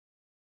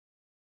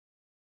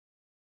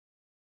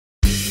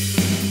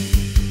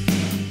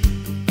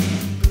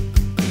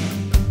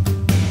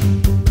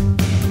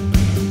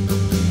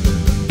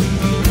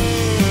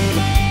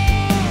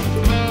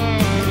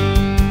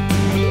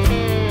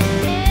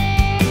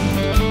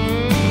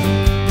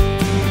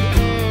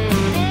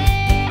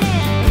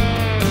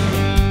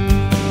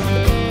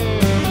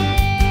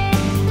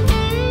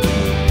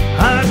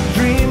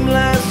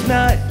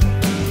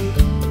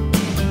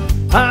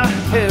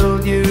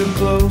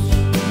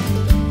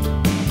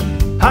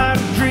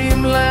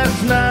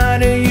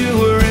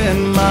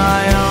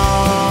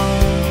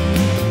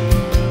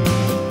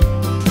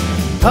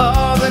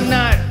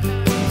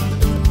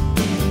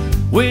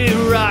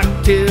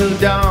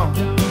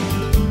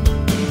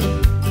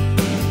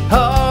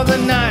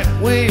night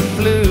we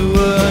flew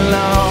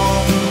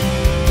along.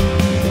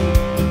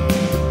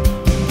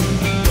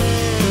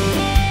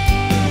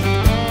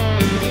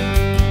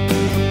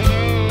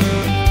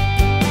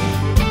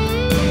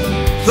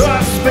 So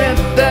I spent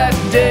that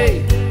day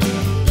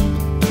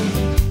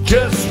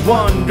just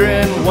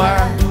wondering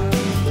why.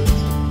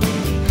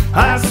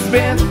 I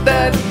spent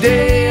that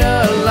day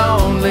a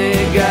lonely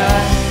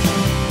guy.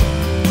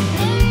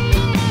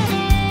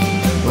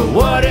 But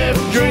what if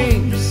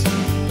dreams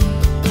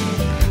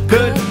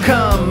could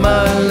come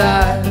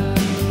alive?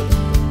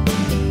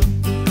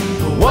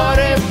 What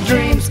if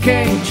dreams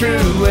came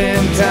true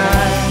in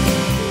time?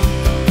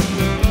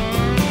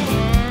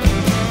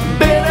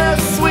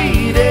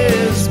 Bittersweet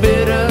is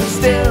bitter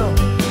still.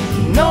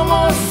 No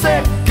more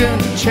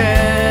second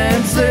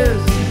chances.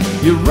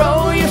 You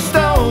roll your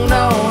stone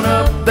on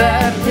up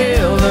that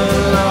hill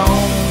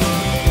alone.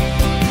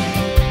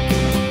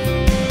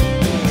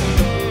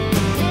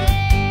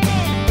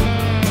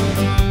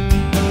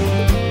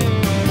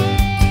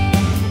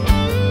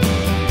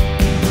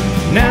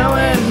 Now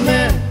and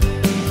then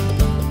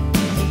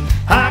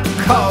I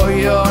call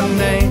your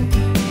name.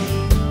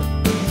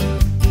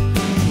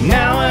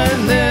 Now and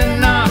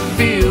then I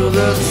feel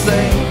the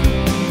same.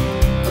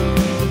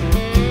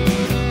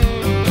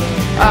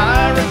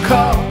 I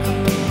recall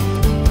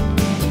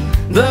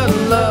the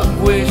love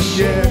we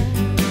shared.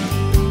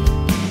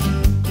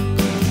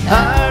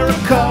 I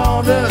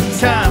recall the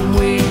time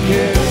we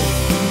cared.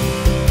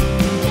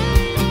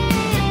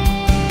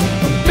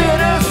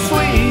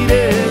 Bittersweet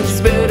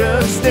is bitter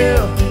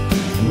still.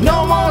 No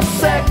more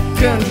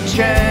second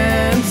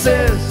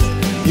chances.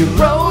 You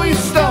roll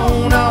your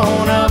stone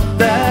on up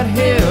that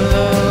hill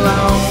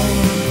alone.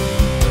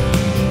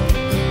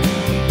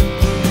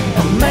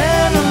 A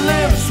man who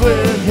lives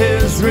with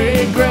his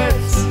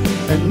regrets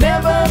and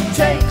never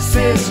takes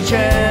his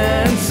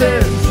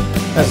chances.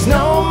 There's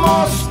no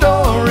more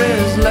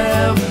stories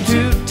left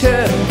to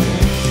tell.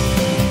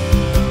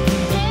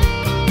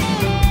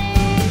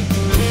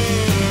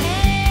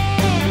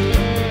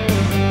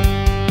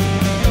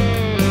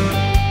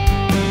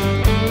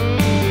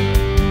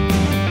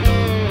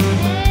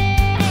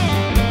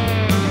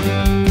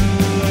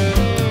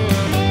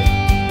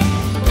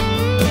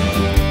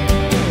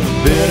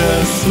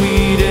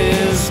 Bittersweet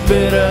is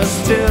bitter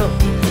still.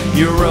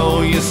 You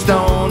roll your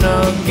stone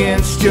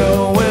against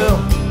your will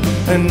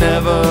and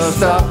never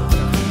stop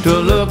to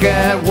look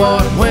at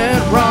what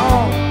went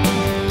wrong.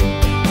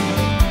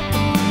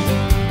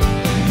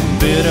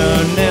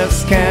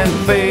 Bitterness can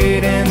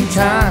fade in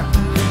time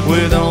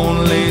with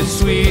only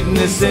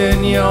sweetness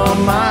in your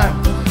mind.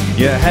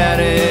 You had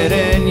it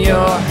in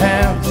your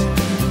hands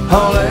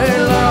all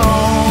along.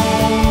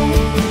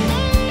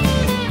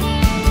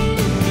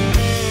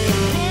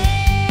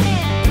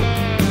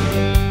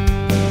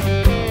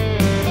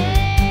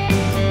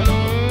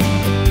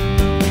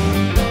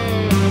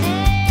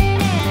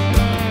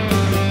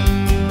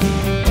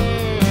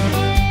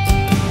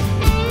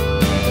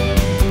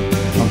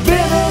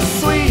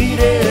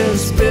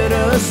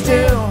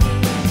 Still,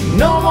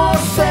 no more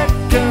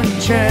second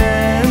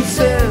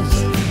chances.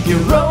 You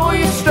roll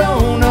your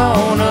stone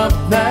on up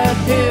that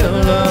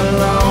hill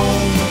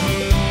alone.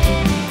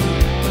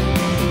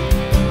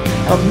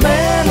 A man